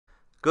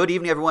Good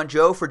evening, everyone.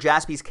 Joe for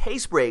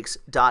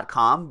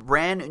JaspysCaseBreaks.com.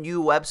 Brand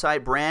new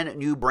website, brand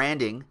new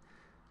branding.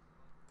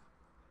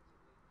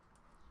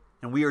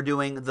 And we are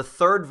doing the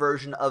third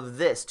version of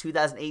this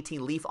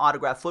 2018 Leaf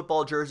Autograph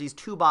Football Jerseys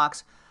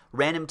 2-box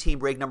random team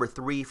break number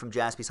 3 from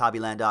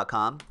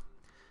JaspysHobbyland.com.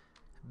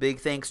 Big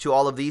thanks to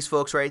all of these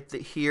folks right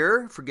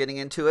here for getting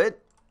into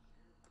it.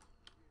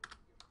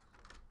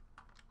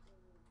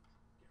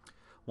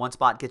 One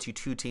spot gets you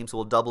 2 teams, so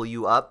we'll double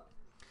you up.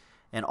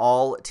 And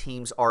all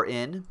teams are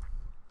in.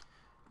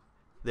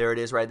 There it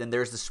is, right? Then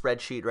there's the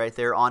spreadsheet right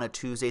there on a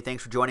Tuesday.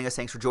 Thanks for joining us.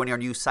 Thanks for joining our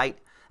new site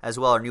as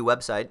well, our new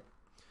website.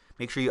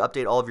 Make sure you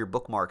update all of your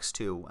bookmarks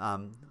too.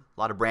 A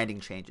lot of branding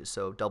changes,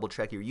 so double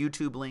check your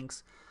YouTube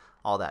links,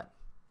 all that.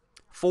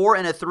 4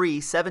 and a 3,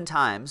 7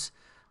 times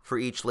for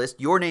each list.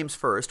 Your name's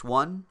first.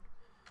 1,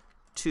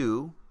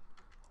 2,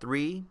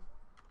 3,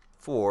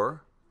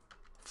 4,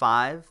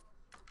 5,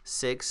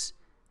 6,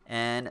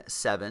 and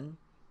 7.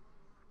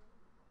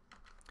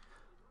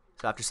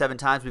 So after 7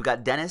 times, we've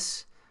got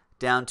Dennis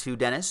down to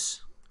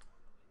Dennis.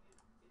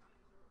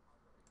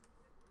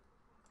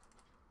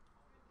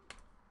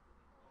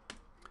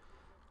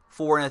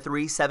 Four and a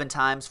 3, 7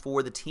 times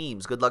for the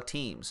teams. Good luck,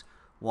 teams.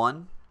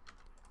 1,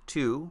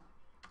 2,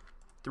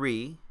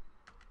 3,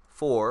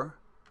 4,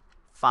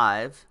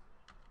 5,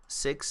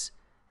 6,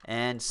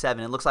 and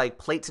 7. It looks like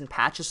plates and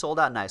patches sold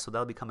out. Nice, so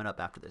that'll be coming up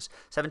after this.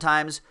 7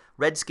 times,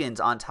 Redskins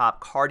on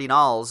top,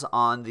 Cardinals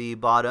on the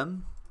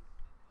bottom.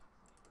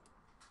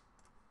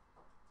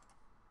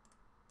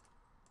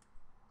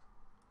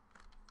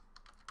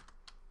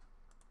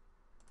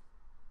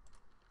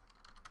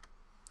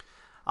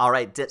 All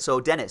right,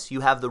 so Dennis, you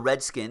have the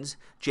Redskins.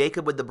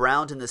 Jacob with the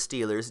Browns and the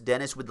Steelers.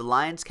 Dennis with the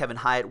Lions. Kevin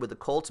Hyatt with the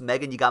Colts.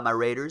 Megan, you got my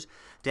Raiders.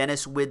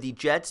 Dennis with the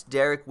Jets.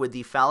 Derek with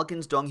the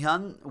Falcons.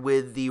 Donghyun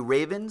with the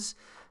Ravens.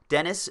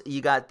 Dennis,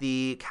 you got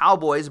the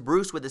Cowboys.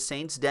 Bruce with the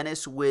Saints.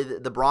 Dennis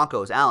with the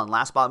Broncos. Alan,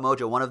 last spot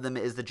mojo. One of them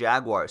is the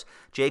Jaguars.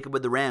 Jacob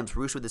with the Rams.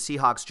 Bruce with the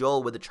Seahawks.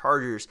 Joel with the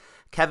Chargers.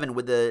 Kevin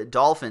with the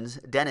Dolphins.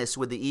 Dennis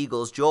with the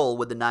Eagles. Joel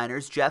with the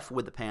Niners. Jeff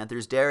with the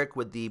Panthers. Derek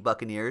with the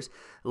Buccaneers.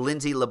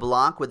 Lindsay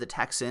LeBlanc with the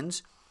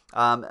Texans.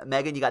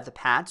 Megan, you got the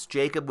Pats.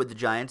 Jacob with the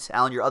Giants.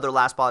 Alan, your other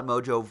last spot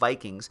mojo,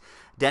 Vikings.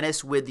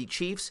 Dennis with the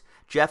Chiefs.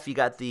 Jeff, you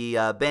got the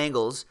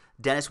Bengals.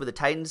 Dennis with the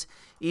Titans.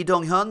 Lee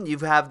Dong-hyun, you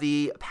have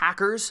the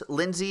Packers.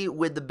 Lindsay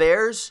with the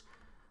Bears.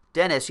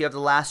 Dennis, you have the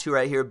last two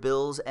right here,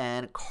 Bills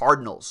and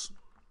Cardinals.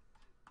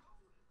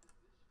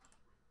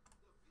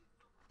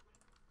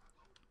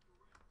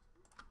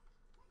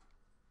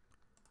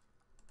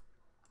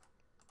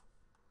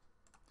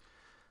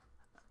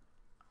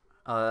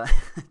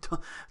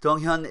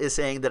 Dong-hyun is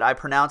saying that I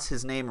pronounce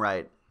his name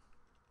right.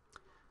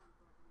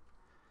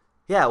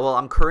 Yeah, well,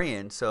 I'm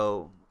Korean,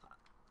 so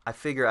I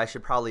figure I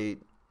should probably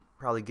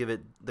give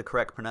it the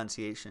correct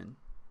pronunciation.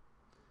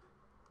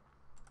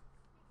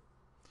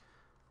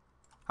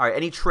 All right,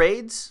 any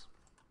trades?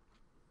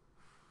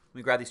 Let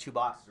me grab these 2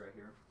 boxes right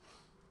here.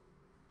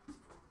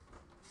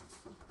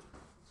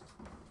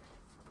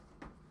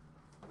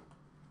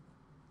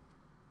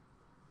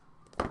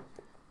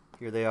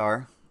 Here they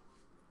are.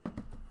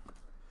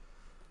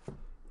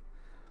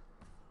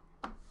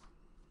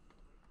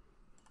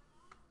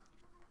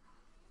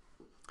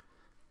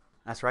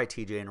 That's right,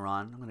 TJ and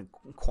Ron. I'm going to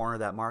corner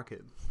that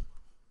market.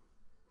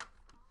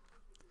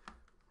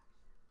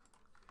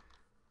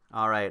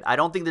 All right. I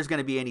don't think there's going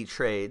to be any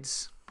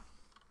trades.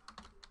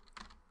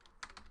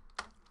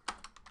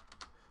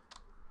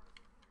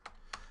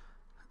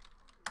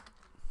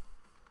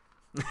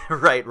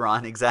 Right,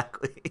 Ron.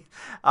 Exactly.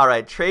 All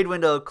right. Trade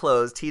window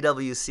closed.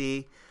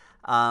 TWC.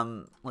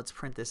 Let's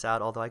print this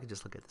out, although I could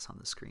just look at this on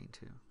the screen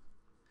too.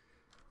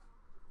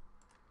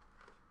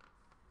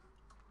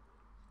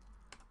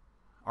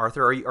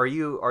 Arthur, are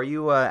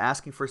you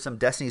asking for some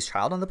Destiny's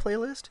Child on the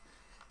playlist?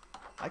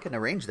 I can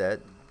arrange that.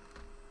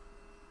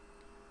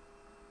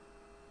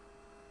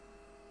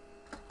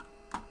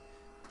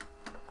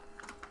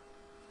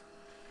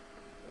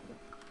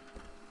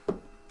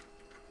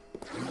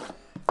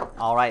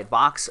 All right,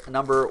 box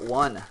number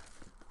 1.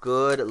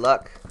 Good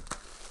luck.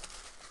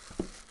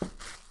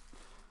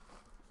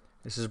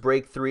 This is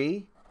break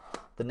 3.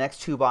 The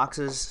next 2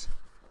 boxes,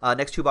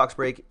 next 2-box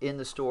break in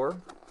the store.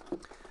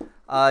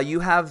 You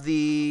have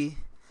the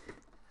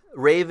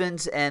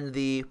Ravens and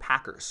the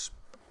Packers.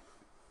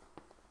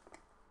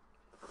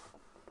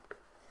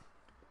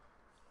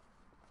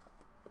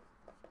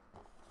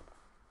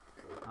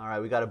 All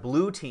right, we got a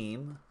blue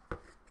team.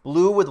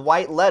 Blue with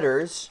white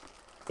letters.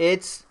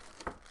 It's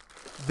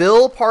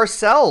Bill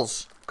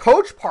Parcells.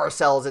 Coach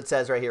Parcells, it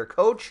says right here.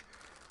 Coach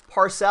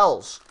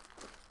Parcells.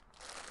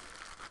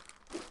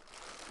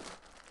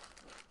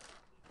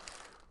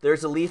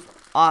 There's a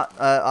Leaf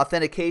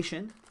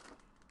authentication.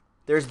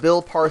 There's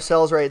Bill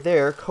Parcells right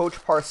there. Coach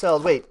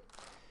Parcells. Wait.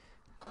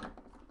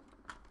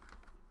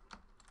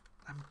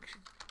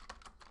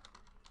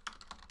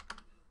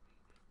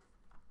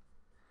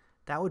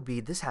 That would be,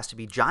 this has to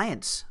be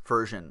Giants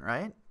version,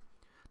 right?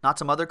 Not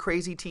some other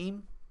crazy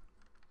team?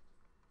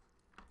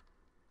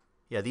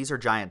 Yeah, these are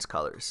Giants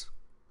colors.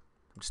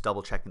 I'm just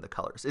double checking the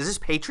colors. Is this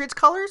Patriots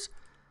colors?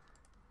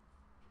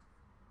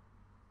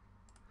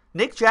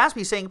 Nick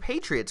Jaspy saying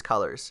Patriots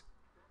colors.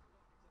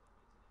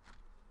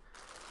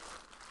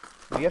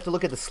 You have to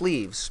look at the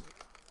sleeves.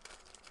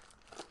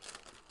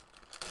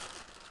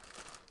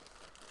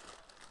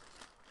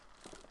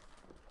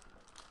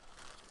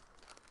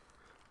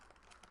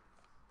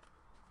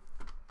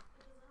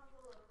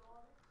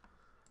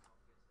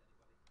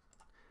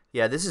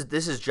 Yeah, this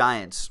is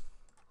Giants.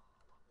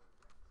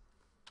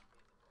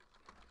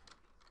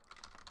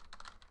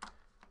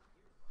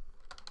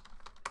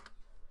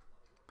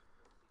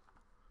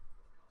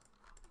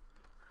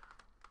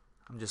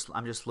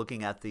 I'm just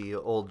looking at the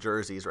old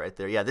jerseys right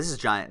there. Yeah, this is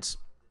Giants.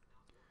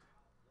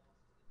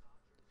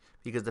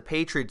 Because the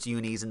Patriots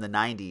unis in the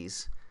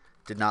 90s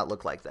did not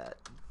look like that.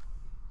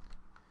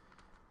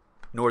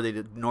 Nor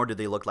did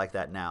they look like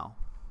that now.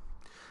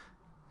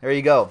 There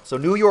you go. So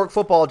New York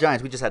Football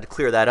Giants. We just had to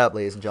clear that up,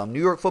 ladies and gentlemen.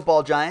 New York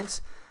Football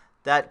Giants.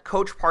 That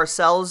Coach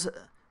Parcells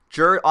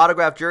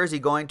autographed jersey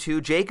going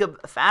to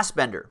Jacob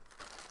Fassbender.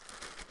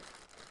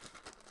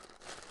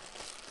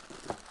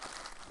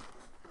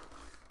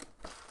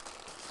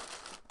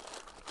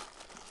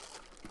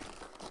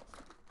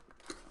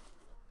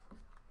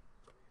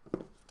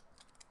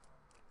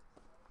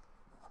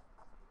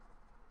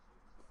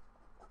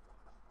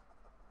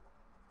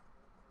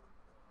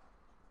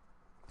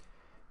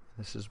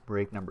 This is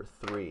break number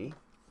 3.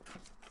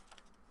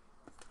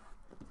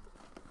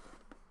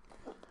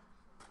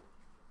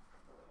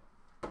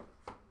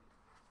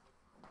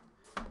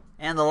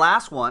 And the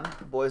last one,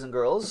 boys and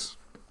girls,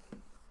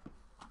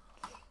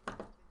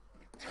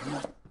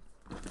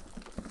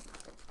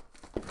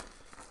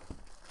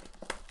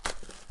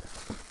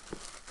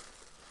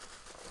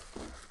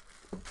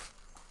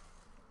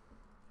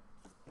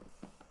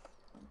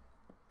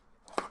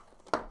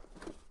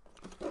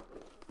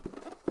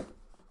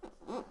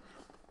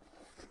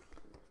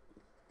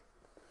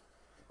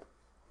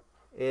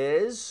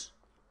 is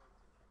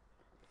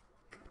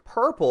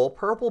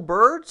purple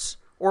birds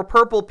or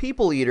purple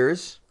people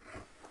eaters.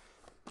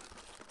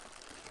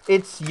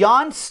 It's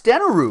Jan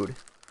Stenerud.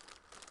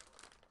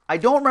 I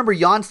don't remember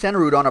Jan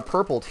Stenerud on a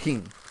purple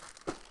team.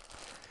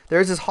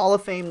 There's his Hall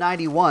of Fame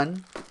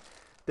 91.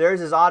 There's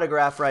his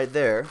autograph right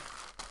there.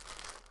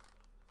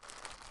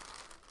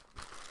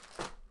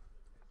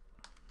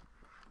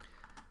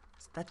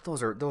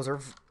 Those are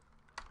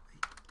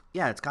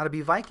yeah, it's got to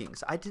be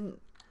Vikings. I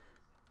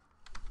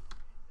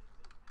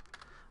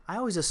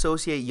always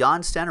associate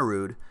Jan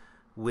Stenerud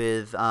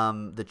with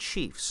the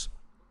Chiefs.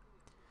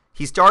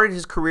 He started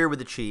his career with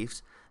the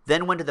Chiefs,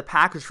 then went to the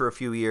Packers for a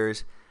few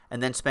years,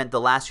 and then spent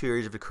the last few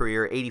years of his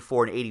career,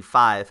 84 and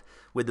 85,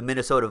 with the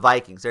Minnesota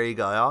Vikings. There you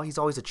go. Oh, he's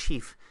always a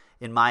Chief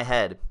in my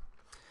head.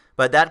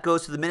 But that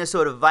goes to the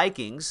Minnesota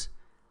Vikings.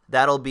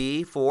 That'll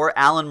be for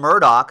Alan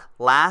Murdoch,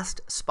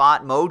 last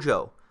spot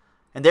mojo.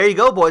 And there you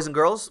go, boys and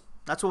girls.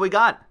 That's what we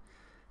got.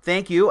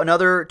 Thank you.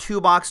 Another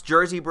 2-box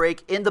jersey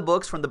break in the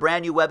books from the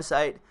brand new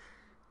website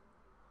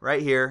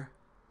right here,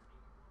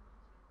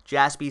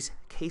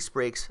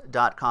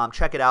 JaspysCaseBreaks.com.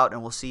 Check it out,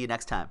 and we'll see you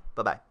next time.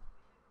 Bye-bye.